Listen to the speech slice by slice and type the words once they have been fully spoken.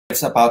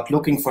it's about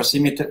looking for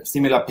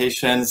similar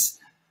patients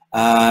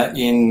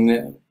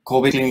in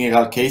COVID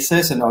clinical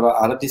cases and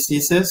other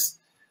diseases.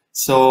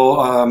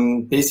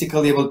 So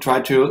basically, we'll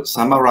try to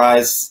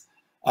summarize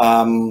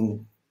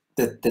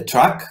the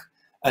track.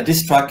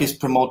 This track is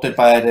promoted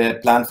by the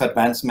Plan for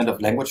Advancement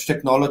of Language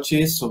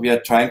Technologies. So we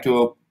are trying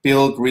to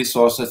build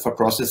resources for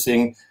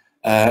processing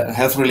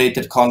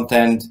health-related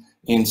content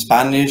in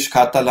Spanish,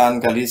 Catalan,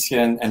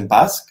 Galician, and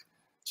Basque.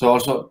 So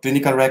also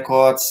clinical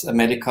records,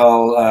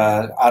 medical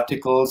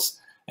articles,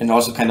 and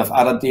also kind of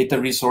other data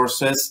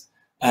resources.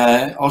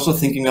 Also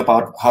thinking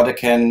about how they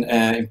can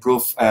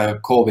improve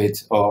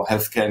COVID or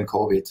healthcare in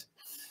COVID.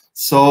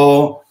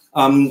 So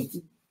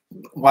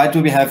why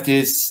do we have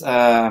this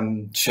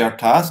shared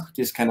task,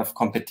 this kind of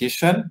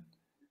competition?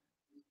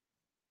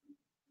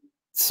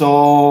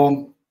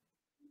 So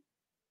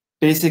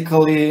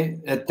basically,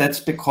 that's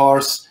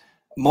because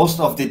most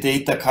of the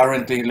data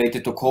currently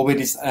related to COVID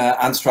is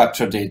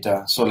unstructured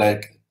data. So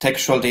like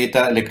textual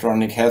data,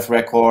 electronic health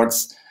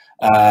records,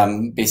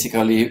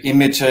 basically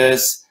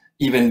images,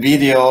 even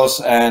videos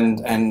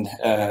and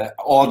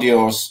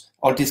audios,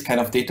 all these kind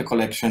of data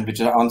collection, which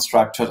are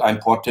unstructured, are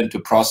important to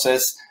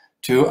process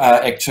to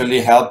actually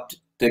help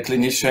the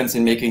clinicians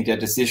in making their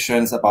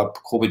decisions about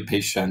COVID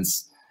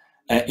patients.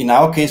 In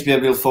our case, we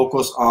will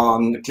focus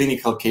on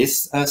clinical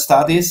case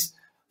studies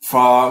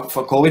for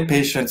COVID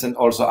patients and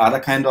also other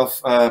kind of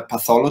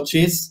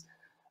pathologies.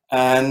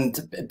 And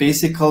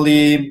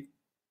basically,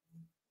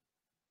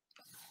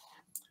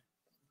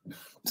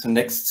 so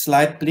next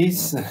slide,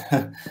 please.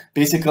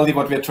 Basically,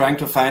 what we're trying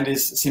to find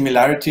is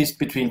similarities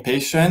between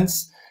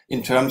patients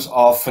in terms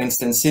of, for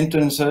instance,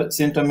 symptoms,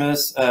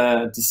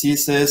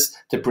 diseases,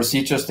 the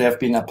procedures they have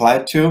been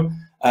applied to,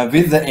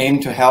 with the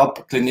aim to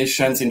help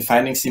clinicians in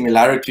finding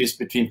similarities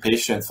between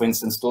patients, for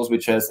instance, those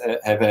which have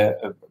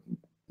a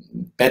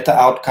better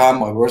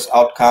outcome or worse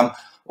outcome,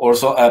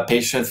 also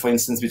patients, for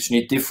instance, which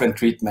need different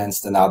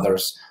treatments than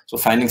others. So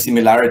finding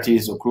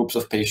similarities or groups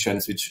of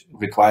patients which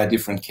require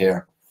different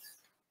care.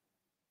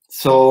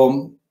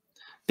 So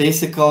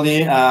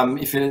basically,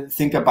 if you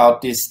think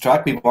about this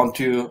track, we want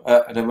to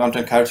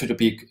encourage you to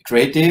be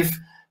creative,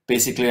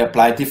 basically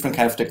apply different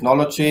kinds of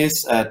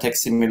technologies,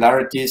 text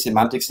similarity,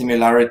 semantic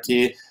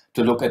similarity,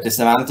 to look at the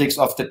semantics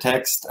of the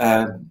text,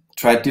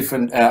 try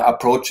different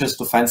approaches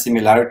to find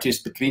similarities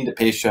between the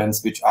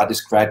patients, which are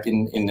described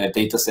in a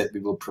data set we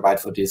will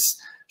provide for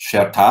this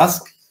shared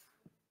task.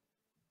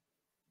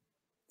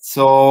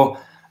 So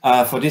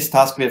for this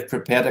task, we have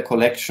prepared a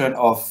collection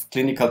of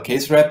clinical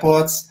case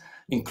reports,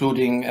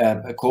 including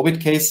COVID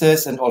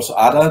cases and also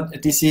other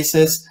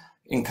diseases,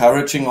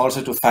 encouraging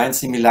also to find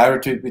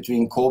similarity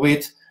between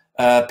COVID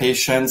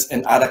patients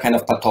and other kind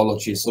of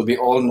pathologies. So we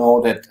all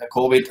know that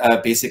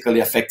COVID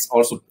basically affects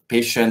also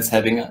patients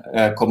having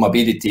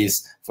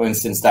comorbidities, for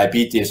instance,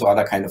 diabetes or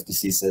other kind of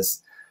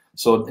diseases.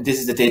 So this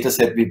is the data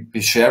set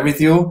we share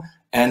with you.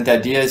 And the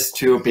idea is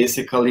to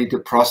basically to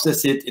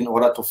process it in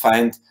order to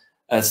find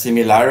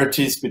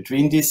similarities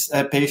between these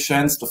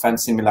patients, to find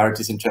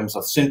similarities in terms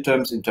of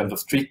symptoms, in terms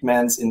of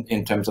treatments,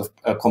 in terms of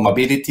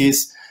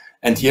comorbidities.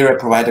 And here I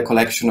provide a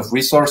collection of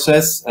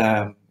resources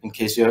in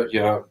case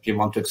you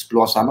want to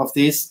explore some of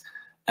these.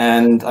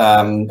 And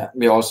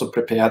we also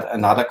prepared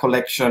another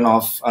collection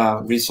of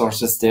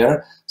resources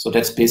there. So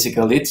that's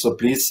basically it. So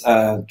please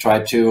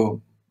try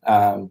to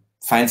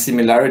find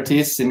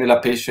similarities,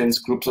 similar patients,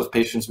 groups of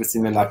patients with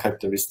similar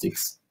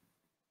characteristics.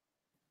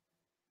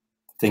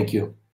 Thank you.